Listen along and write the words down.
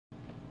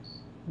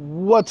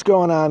What's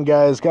going on,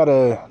 guys? Got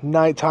a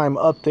nighttime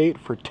update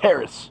for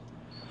Teris.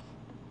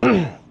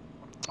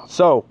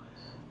 So,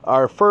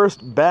 our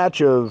first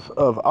batch of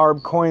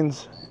ARB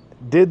coins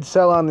did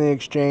sell on the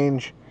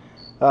exchange.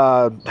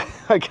 I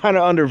kind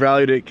of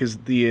undervalued it because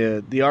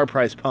the ARB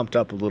price pumped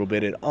up a little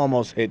bit. It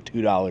almost hit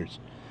 $2.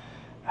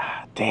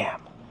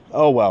 Damn.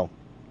 Oh well.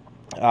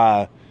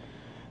 The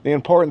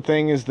important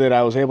thing is that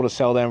I was able to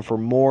sell them for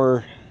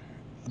more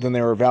than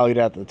they were valued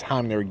at the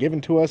time they were given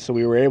to us, so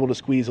we were able to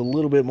squeeze a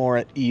little bit more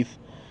at ETH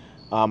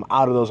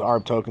out of those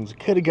ARB tokens.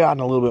 Could have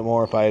gotten a little bit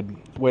more if I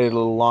had waited a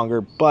little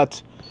longer,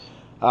 but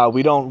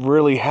we don't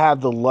really have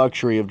the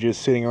luxury of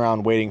just sitting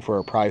around waiting for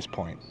a price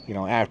point. You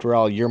know, after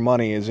all, your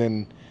money is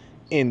in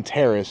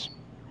Teris,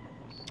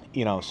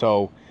 you know,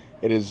 so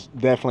it is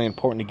definitely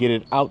important to get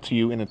it out to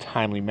you in a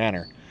timely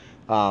manner.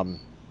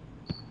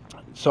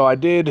 So I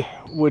did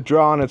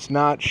withdraw, and it's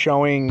not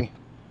showing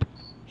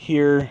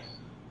here.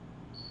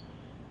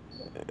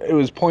 It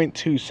was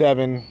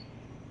 0.27.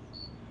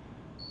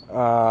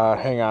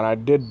 Hang on, I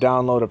did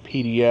download a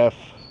PDF.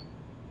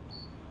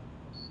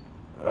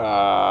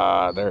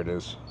 There it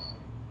is.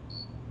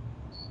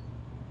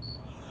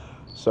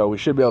 So we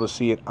should be able to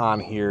see it on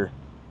here.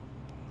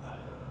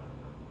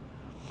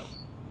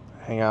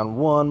 Hang on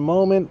one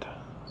moment.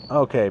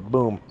 Okay,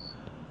 boom.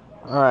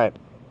 All right.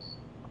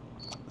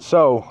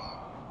 So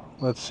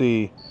let's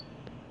see.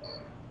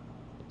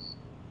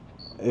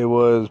 It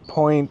was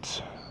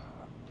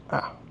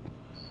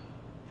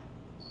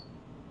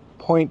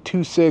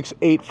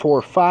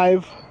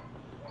 0.26845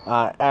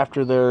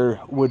 after their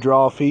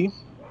withdrawal fee.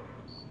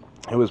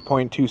 It was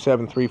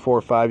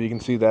 0.27345. You can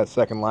see that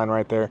second line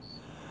right there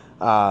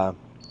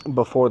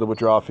before the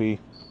withdrawal fee.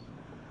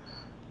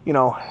 You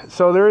know,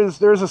 so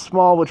there's a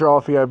small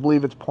withdrawal fee. I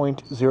believe it's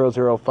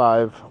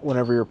 0.005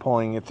 whenever you're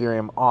pulling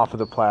Ethereum off of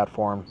the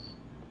platform,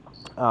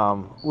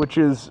 which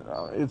is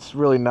it's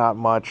really not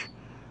much,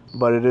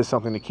 but it is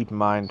something to keep in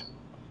mind.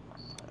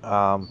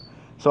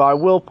 So I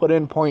will put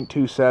in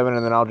 0.27,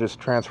 and then I'll just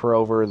transfer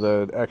over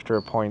the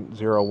extra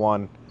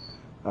 0.01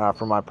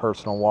 from my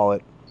personal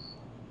wallet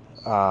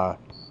to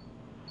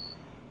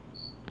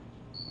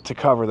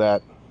cover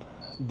that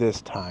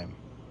this time.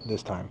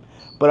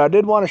 But I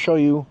did want to show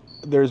you,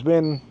 there's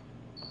been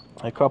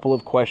a couple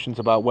of questions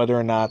about whether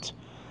or not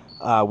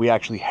we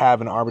actually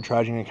have an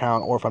arbitraging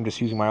account, or if I'm just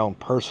using my own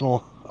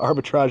personal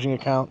arbitraging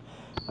account.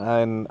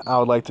 And I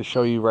would like to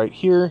show you right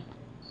here.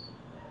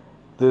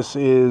 This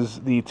is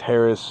the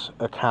Teris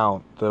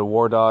account, the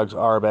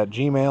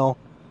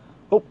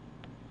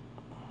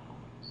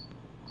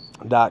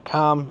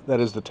wardogsarb@gmail.com. That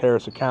is the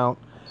Teris account.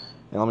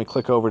 And let me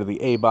click over to the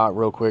Abot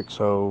real quick.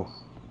 So,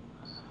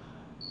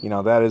 you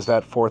know, that is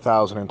that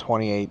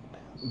 $4,028.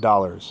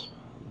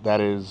 That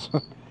is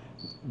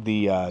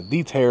the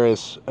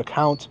Teris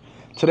account.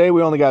 Today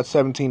we only got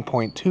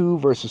 17.2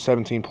 versus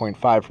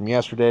 17.5 from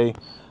yesterday,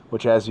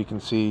 which, as you can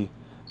see,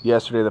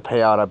 yesterday the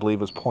payout, I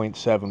believe, was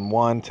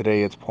 0.71.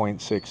 Today it's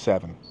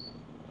 0.67.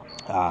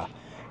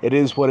 It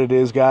is what it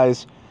is,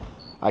 guys.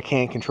 I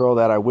can't control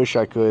that. I wish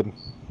I could,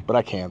 but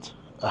I can't.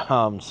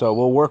 So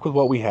we'll work with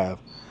what we have.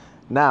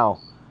 Now,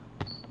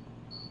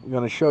 I'm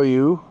going to show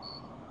you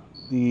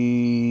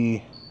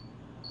the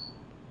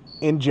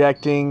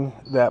injecting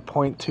that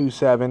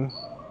 0.27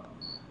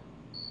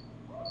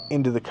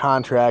 into the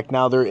contract.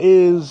 Now, there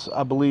is,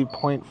 I believe,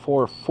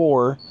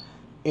 0.44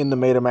 in the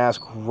MetaMask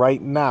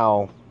right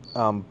now.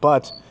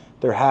 But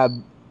there had,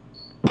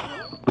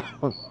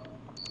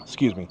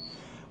 excuse me,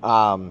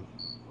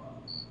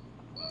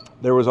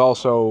 there was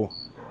also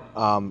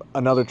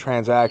another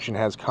transaction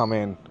has come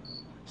in,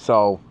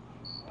 so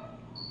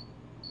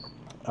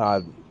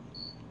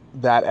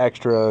that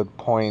extra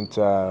point,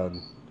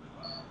 damn,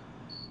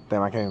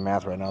 I can't even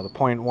math right now, the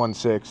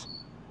 0.16,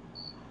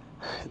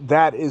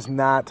 that is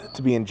not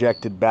to be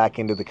injected back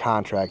into the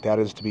contract. That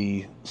is to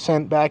be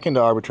sent back into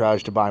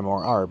arbitrage to buy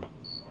more ARB.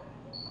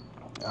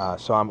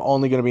 So I'm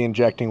only going to be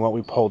injecting what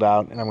we pulled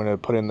out, and I'm going to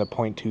put in the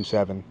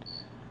 0.27.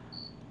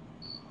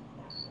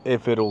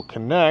 If it'll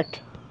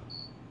connect.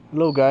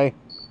 Hello, guy.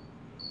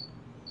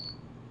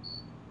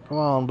 Come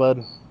on,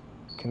 bud.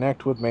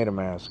 Connect with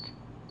MetaMask.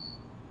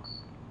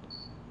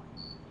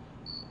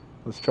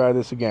 Let's try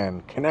this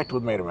again. Connect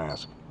with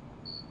MetaMask.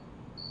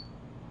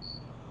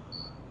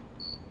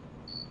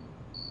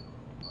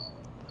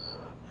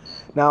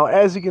 Now,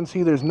 as you can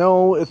see, there's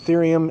no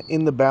Ethereum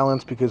in the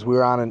balance because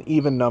we're on an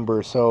even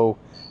number. So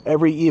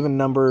every even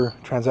number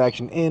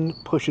transaction in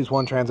pushes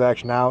one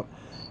transaction out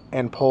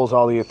and pulls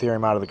all the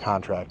Ethereum out of the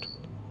contract.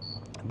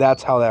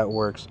 That's how that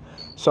works.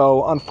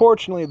 So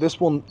unfortunately, this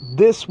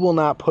will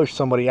not push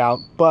somebody out,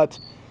 but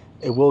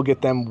it will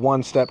get them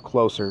one step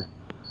closer,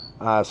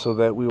 so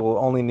that we will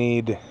only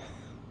need.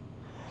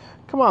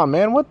 Come on,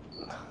 man! What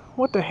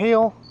the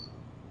hell?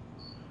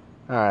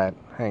 All right,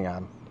 hang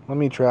on. Let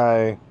me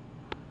try.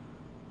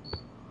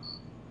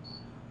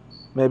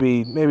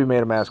 Maybe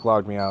MetaMask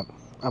logged me out.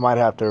 I might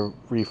have to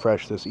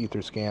refresh this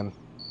Etherscan.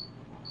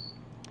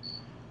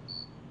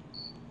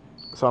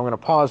 So I'm going to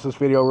pause this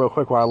video real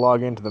quick while I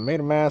log into the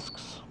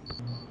MetaMasks.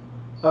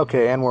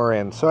 Okay, and we're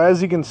in. So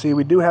as you can see,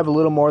 we do have a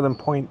little more than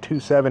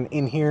 0.27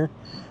 in here,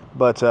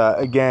 but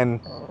again,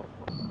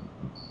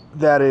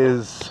 that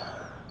is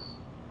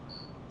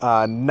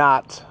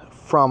not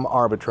from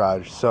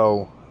arbitrage,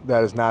 so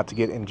that is not to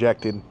get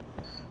injected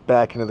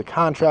back into the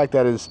contract.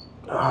 That is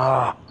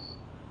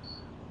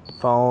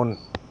phone,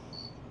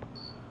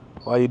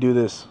 why you do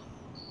this?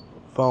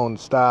 Phone,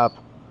 stop.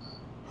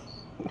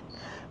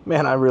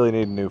 Man, I really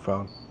need a new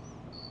phone.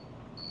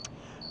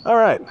 All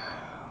right,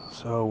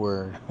 so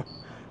we're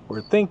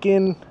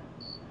thinking.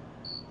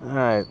 All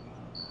right,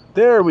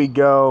 there we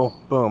go.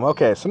 Boom.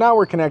 Okay, so now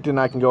we're connected, and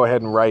I can go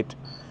ahead and write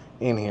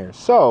in here.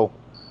 So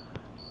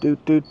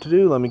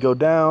let me go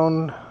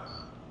down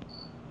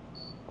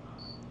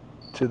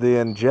to the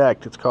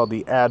inject. It's called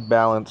the add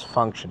balance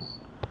function.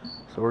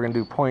 So we're going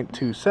to do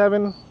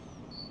 0.27,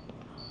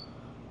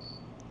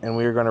 and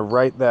we are going to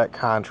write that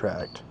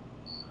contract.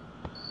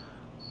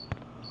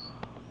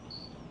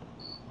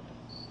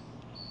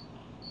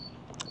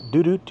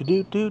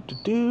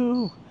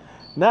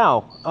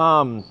 Now,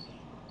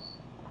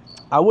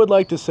 I would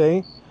like to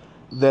say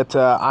that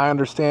I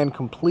understand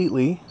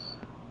completely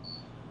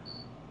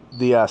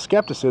the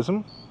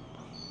skepticism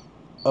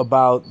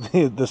about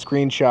the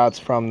screenshots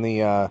from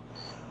the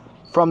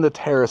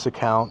Teris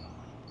account.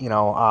 You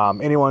know,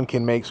 anyone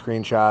can make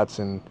screenshots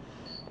and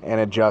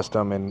adjust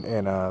them in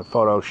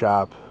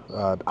Photoshop.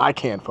 I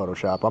can't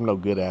Photoshop. I'm no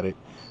good at it.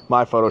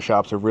 My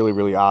Photoshops are really,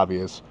 really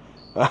obvious.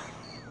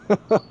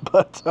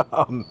 But,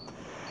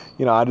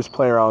 you know, I just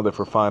play around with it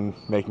for fun,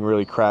 making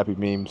really crappy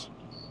memes.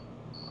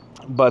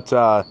 But,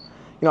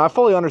 you know, I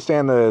fully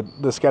understand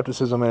the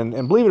skepticism,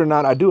 and believe it or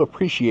not, I do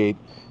appreciate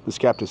the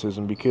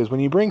skepticism, because when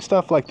you bring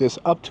stuff like this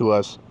up to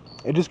us,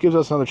 it just gives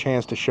us another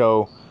chance to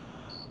show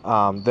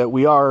that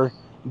we are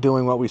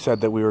doing what we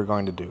said that we were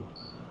going to do.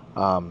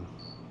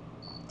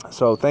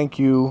 So thank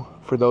you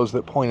for those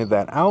that pointed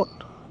that out,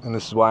 and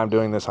this is why I'm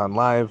doing this on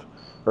live,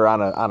 or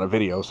on a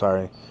video,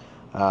 sorry.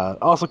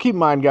 Also, keep in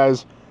mind,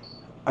 guys,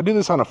 I do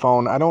this on a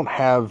phone. I don't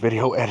have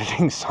video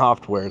editing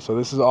software, so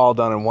this is all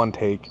done in one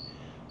take.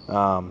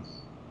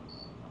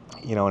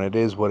 You know, and it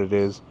is what it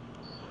is.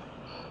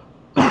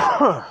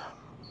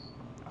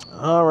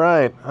 All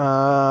right.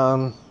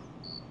 I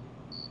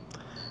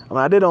mean,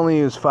 I did only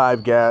use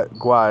 5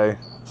 guai,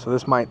 so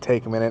this might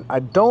take a minute. I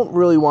don't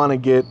really want to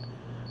get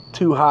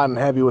too hot and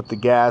heavy with the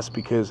gas,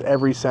 because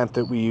every cent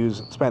that we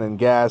spend in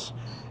gas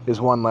is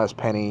one less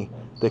penny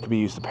that could be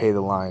used to pay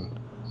the line.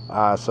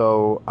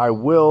 So I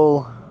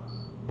will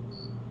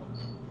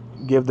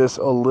give this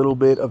a little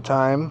bit of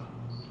time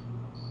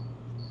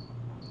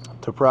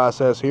to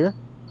process here.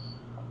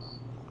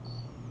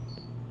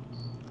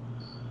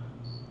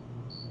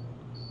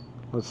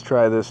 Let's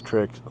try this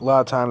trick. A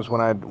lot of times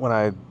when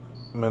I'm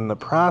in the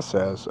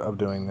process of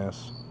doing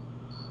this,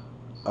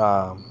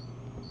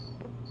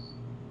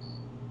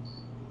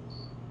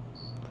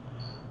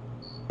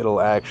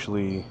 it'll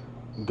actually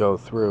go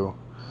through.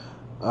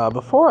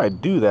 Before I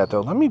do that,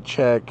 though, let me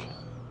check.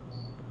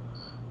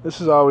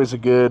 This is always a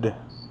good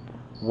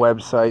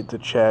website to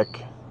check.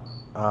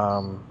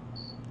 The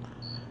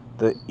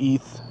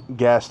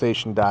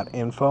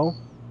ethgasstation.info.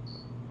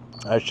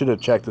 I should have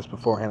checked this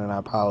beforehand, and I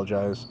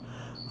apologize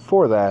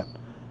for that.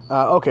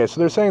 Okay, so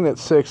they're saying that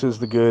 6 is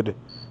the good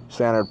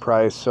standard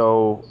price.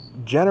 So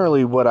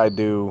generally what I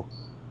do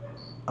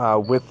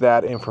with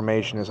that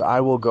information is I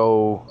will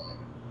go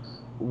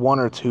 1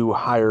 or 2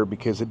 higher,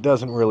 because it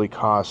doesn't really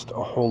cost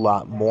a whole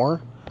lot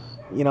more.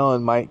 You know, it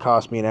might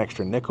cost me an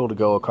extra nickel to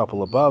go a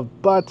couple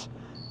above, but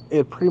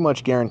it pretty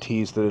much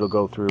guarantees that it'll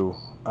go through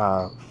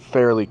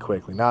fairly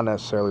quickly. Not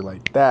necessarily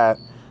like that,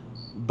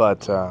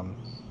 but come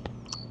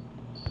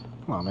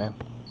on, man.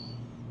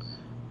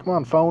 Come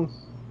on, phone.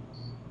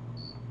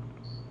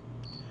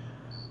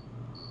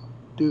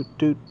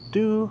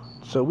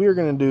 So we're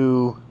going to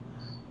do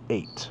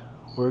 8.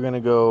 We're going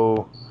to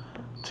go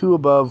 2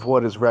 above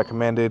what is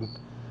recommended.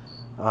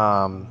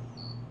 That's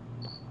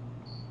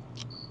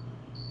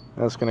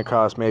going to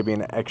cost maybe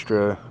an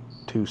extra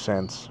 2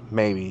 cents,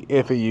 maybe,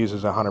 if it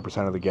uses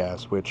 100% of the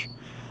gas, which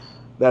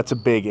that's a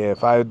big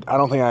if. I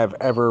don't think I've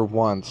ever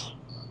once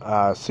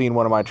seen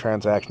one of my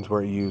transactions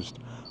where it used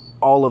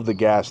all of the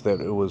gas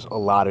that it was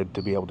allotted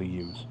to be able to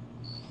use.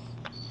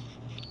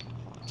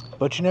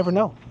 But you never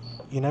know.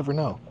 You never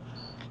know.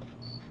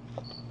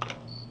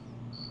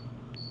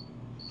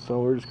 So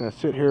we're just going to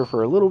sit here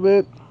for a little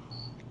bit.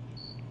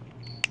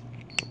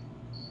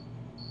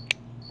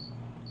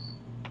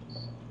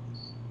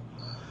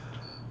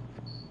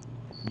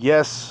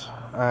 Yes,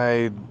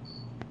 I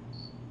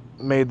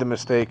made the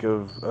mistake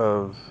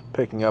of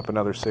picking up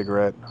another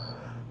cigarette,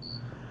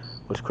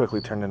 which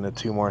quickly turned into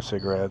 2 more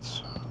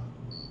cigarettes.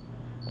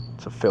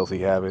 It's a filthy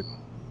habit.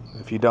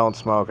 If you don't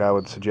smoke, I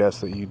would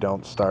suggest that you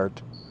don't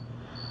start.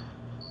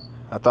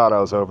 I thought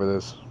I was over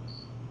this.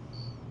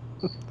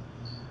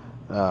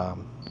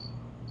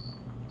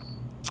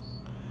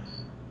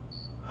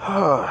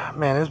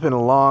 Man, it's been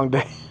a long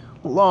day.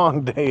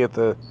 Long day at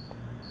the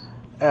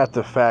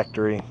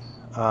factory.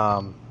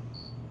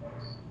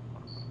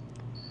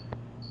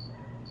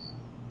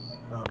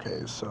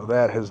 Okay, so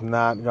that has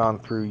not gone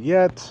through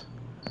yet.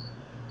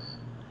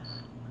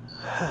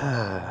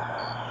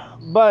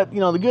 But, you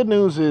know, the good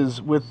news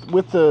is with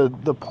the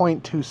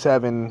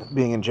 0.27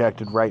 being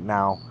injected right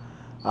now,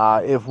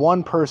 if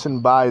one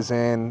person buys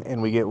in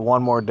and we get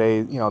one more day,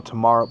 you know,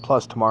 tomorrow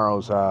plus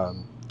tomorrow's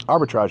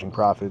arbitraging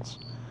profits,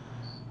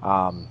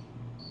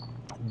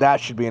 that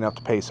should be enough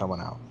to pay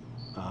someone out.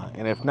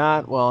 And if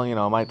not, well, you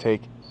know, it might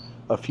take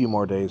a few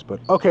more days.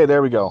 But, okay,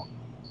 there we go.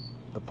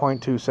 The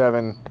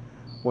 0.27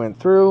 went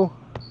through.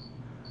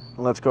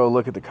 Let's go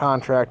look at the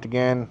contract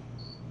again.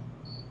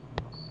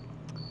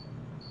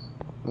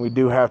 We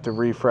do have to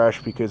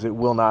refresh because it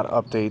will not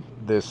update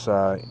this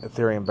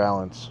Ethereum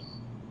balance.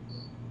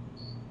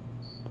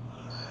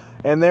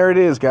 And there it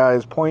is,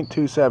 guys,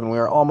 0.27. We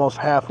are almost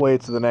halfway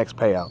to the next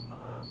payout.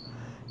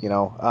 You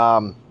know,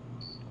 I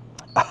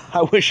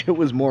wish it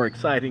was more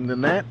exciting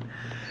than that.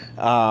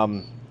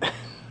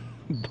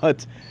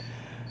 But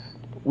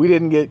we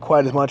didn't get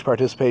quite as much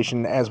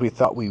participation as we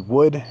thought we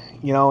would,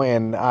 you know,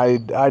 and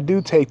I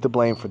do take the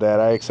blame for that.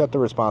 I accept the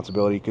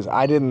responsibility because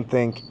I didn't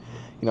think,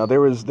 you know,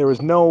 there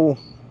was no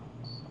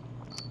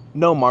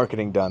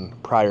marketing done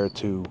prior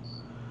to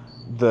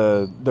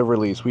the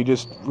release. We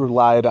just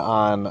relied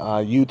on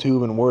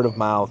YouTube and word of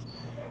mouth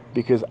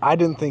because I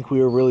didn't think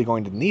we were really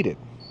going to need it,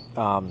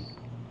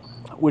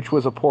 which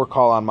was a poor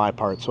call on my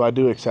part. So I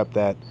do accept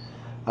that,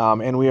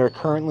 and we are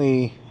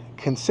currently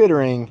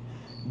considering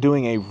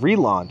doing a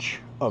relaunch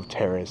of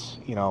Teris.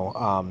 You know,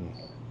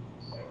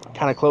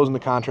 kind of closing the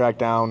contract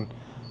down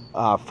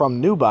from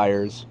new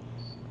buyers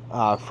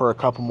for a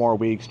couple more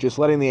weeks, just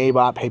letting the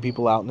Abot pay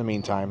people out in the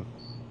meantime.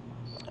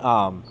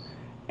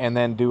 And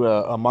then do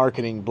a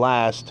marketing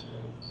blast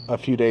a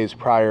few days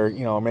prior,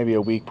 you know, maybe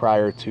a week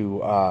prior to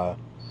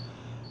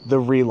the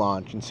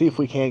relaunch, and see if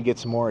we can get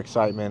some more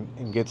excitement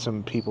and get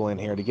some people in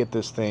here to get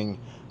this thing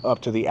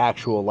up to the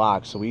actual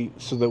lock, so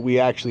that we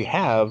actually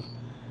have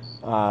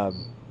a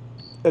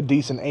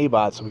decent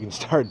Abot, so we can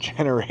start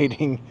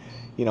generating,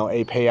 you know,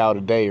 a payout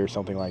a day or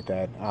something like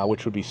that,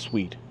 which would be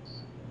sweet.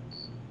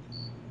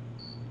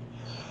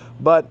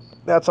 But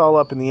that's all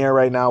up in the air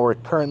right now. We're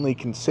currently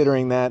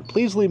considering that.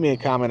 Please leave me a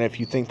comment if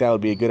you think that would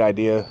be a good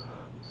idea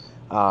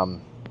or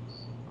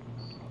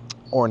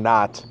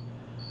not.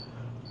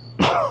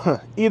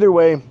 Either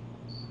way,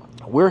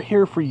 we're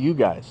here for you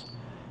guys.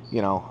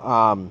 You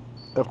know,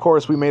 of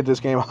course, we made this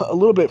game a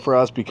little bit for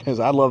us because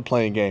I love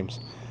playing games.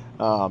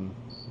 You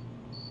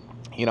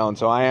know, and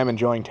so I am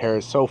enjoying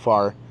Teris so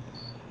far.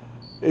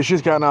 It's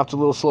just gotten off to a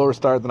little slower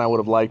start than I would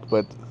have liked,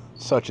 but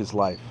such is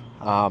life.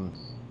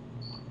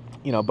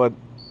 You know, but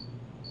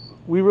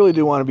we really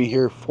do want to be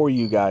here for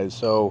you guys,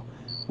 so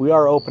we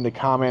are open to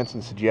comments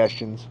and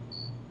suggestions.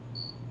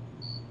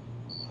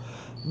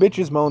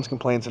 Bitches, moans,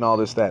 complaints, and all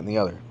this, that, and the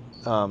other.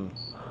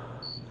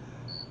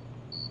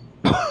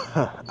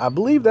 I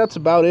believe that's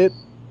about it.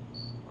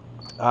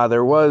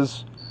 There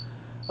was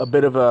a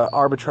bit of a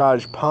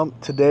arbitrage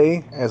pump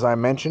today, as I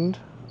mentioned.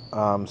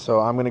 So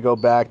I'm going to go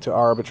back to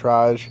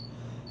arbitrage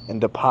and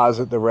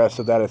deposit the rest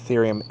of that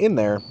Ethereum in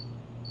there.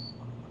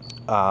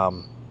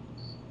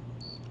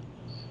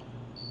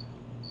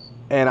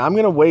 And I'm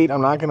going to wait. I'm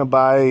not going to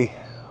buy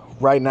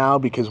right now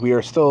because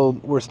we're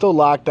still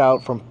locked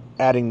out from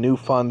adding new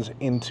funds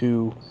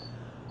into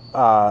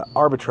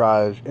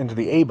arbitrage, into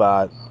the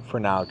Abot for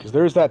now, because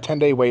there's that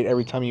 10-day wait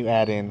every time you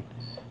add in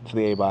to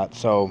the Abot.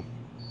 So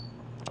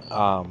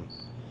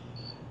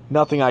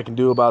nothing I can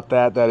do about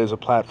that. That is a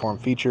platform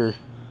feature.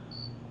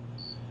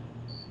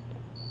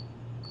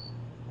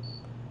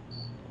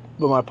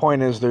 But my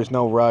point is there's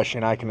no rush,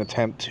 and I can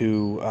attempt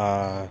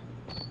to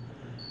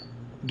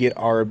get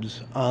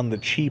ARBs on the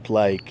cheap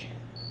like.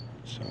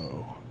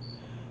 So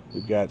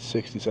we've got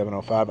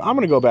 6705. I'm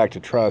going to go back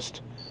to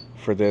Trust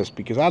for this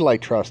because I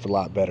like Trust a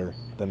lot better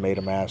than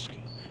MetaMask,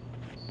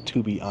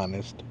 to be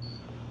honest.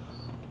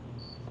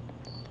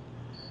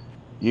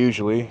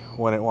 Usually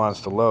when it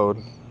wants to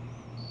load.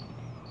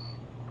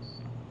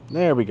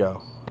 There we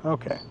go.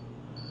 Okay.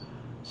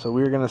 So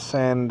we're going to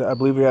send, I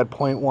believe we had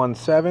 0.17.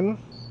 So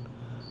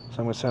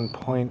I'm going to send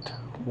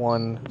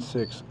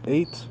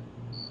 0.168.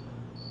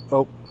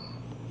 Oh.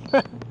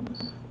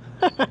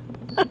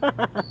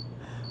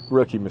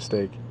 Rookie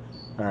mistake.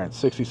 Alright,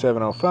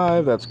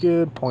 6705, that's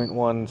good.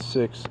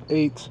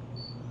 0.168.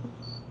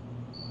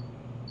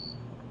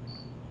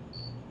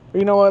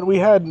 You know what? We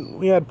had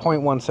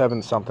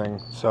 0.17 something,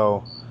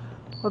 so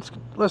let's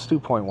do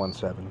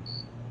 0.17.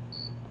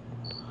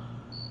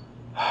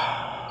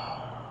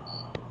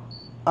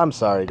 I'm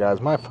sorry, guys.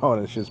 My phone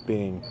is just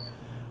being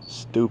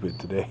stupid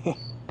today.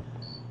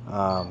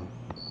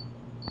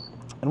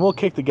 And we'll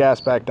kick the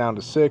gas back down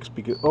to 6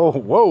 because, oh,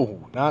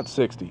 whoa, not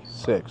 60,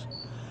 6.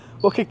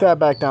 We'll kick that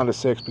back down to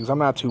 6 because I'm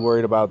not too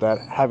worried about that,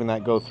 having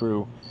that go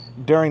through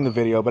during the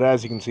video. But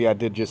as you can see, I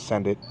did just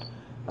send it.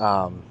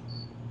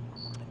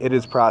 It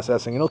is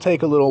processing. It'll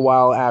take a little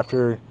while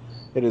after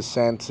it is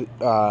sent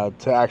to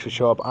actually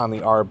show up on the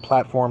ARB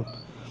platform.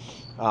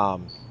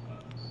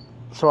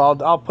 So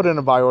I'll put in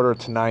a buy order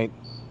tonight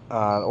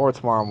or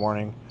tomorrow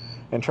morning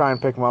and try and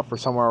pick them up for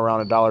somewhere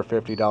around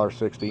 $1.50,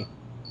 $1.60.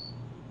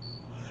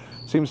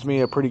 Seems to me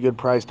a pretty good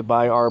price to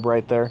buy ARB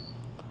right there.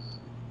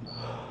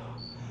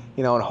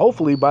 You know, and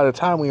hopefully by the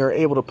time we are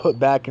able to put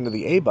back into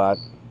the Abot,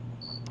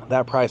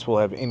 that price will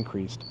have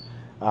increased.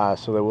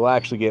 So that we'll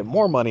actually get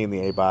more money in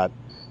the Abot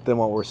than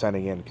what we're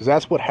sending in. Because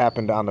that's what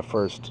happened on the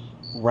first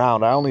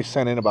round. I only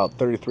sent in about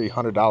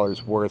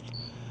 $3,300 worth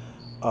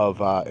of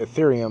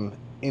Ethereum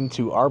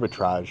into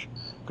arbitrage,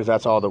 because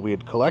that's all that we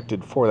had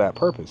collected for that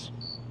purpose.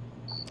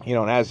 You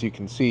know, and as you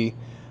can see,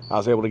 I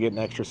was able to get an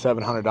extra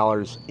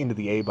 $700 into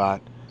the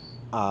Abot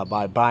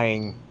by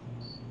buying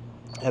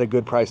at a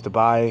good price to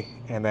buy,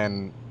 and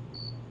then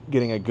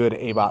getting a good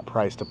Abot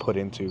price to put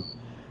into.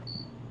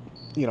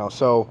 You know,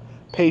 so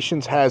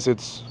patience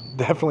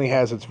definitely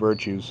has its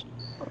virtues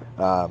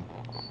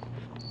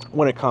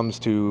when it comes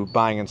to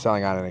buying and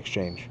selling on an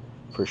exchange,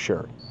 for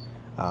sure.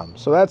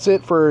 So that's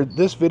it for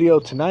this video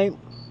tonight.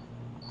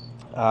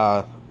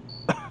 I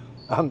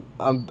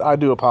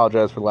do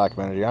apologize for the lack of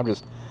energy.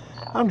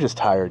 I'm just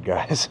tired,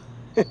 guys.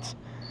 It's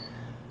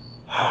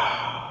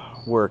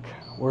work.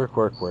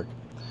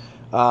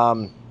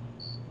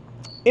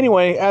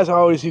 Anyway, as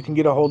always, you can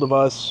get a hold of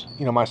us,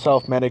 you know,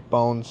 myself, Medic,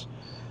 Bones,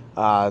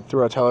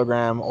 through our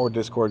Telegram or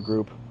Discord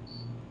group.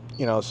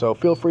 You know, so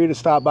feel free to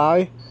stop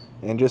by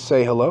and just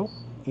say hello.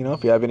 You know,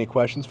 if you have any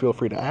questions, feel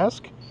free to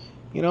ask.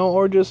 You know,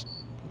 or just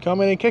come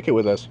in and kick it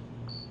with us.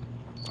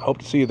 Hope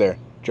to see you there.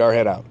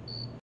 Jarhead out.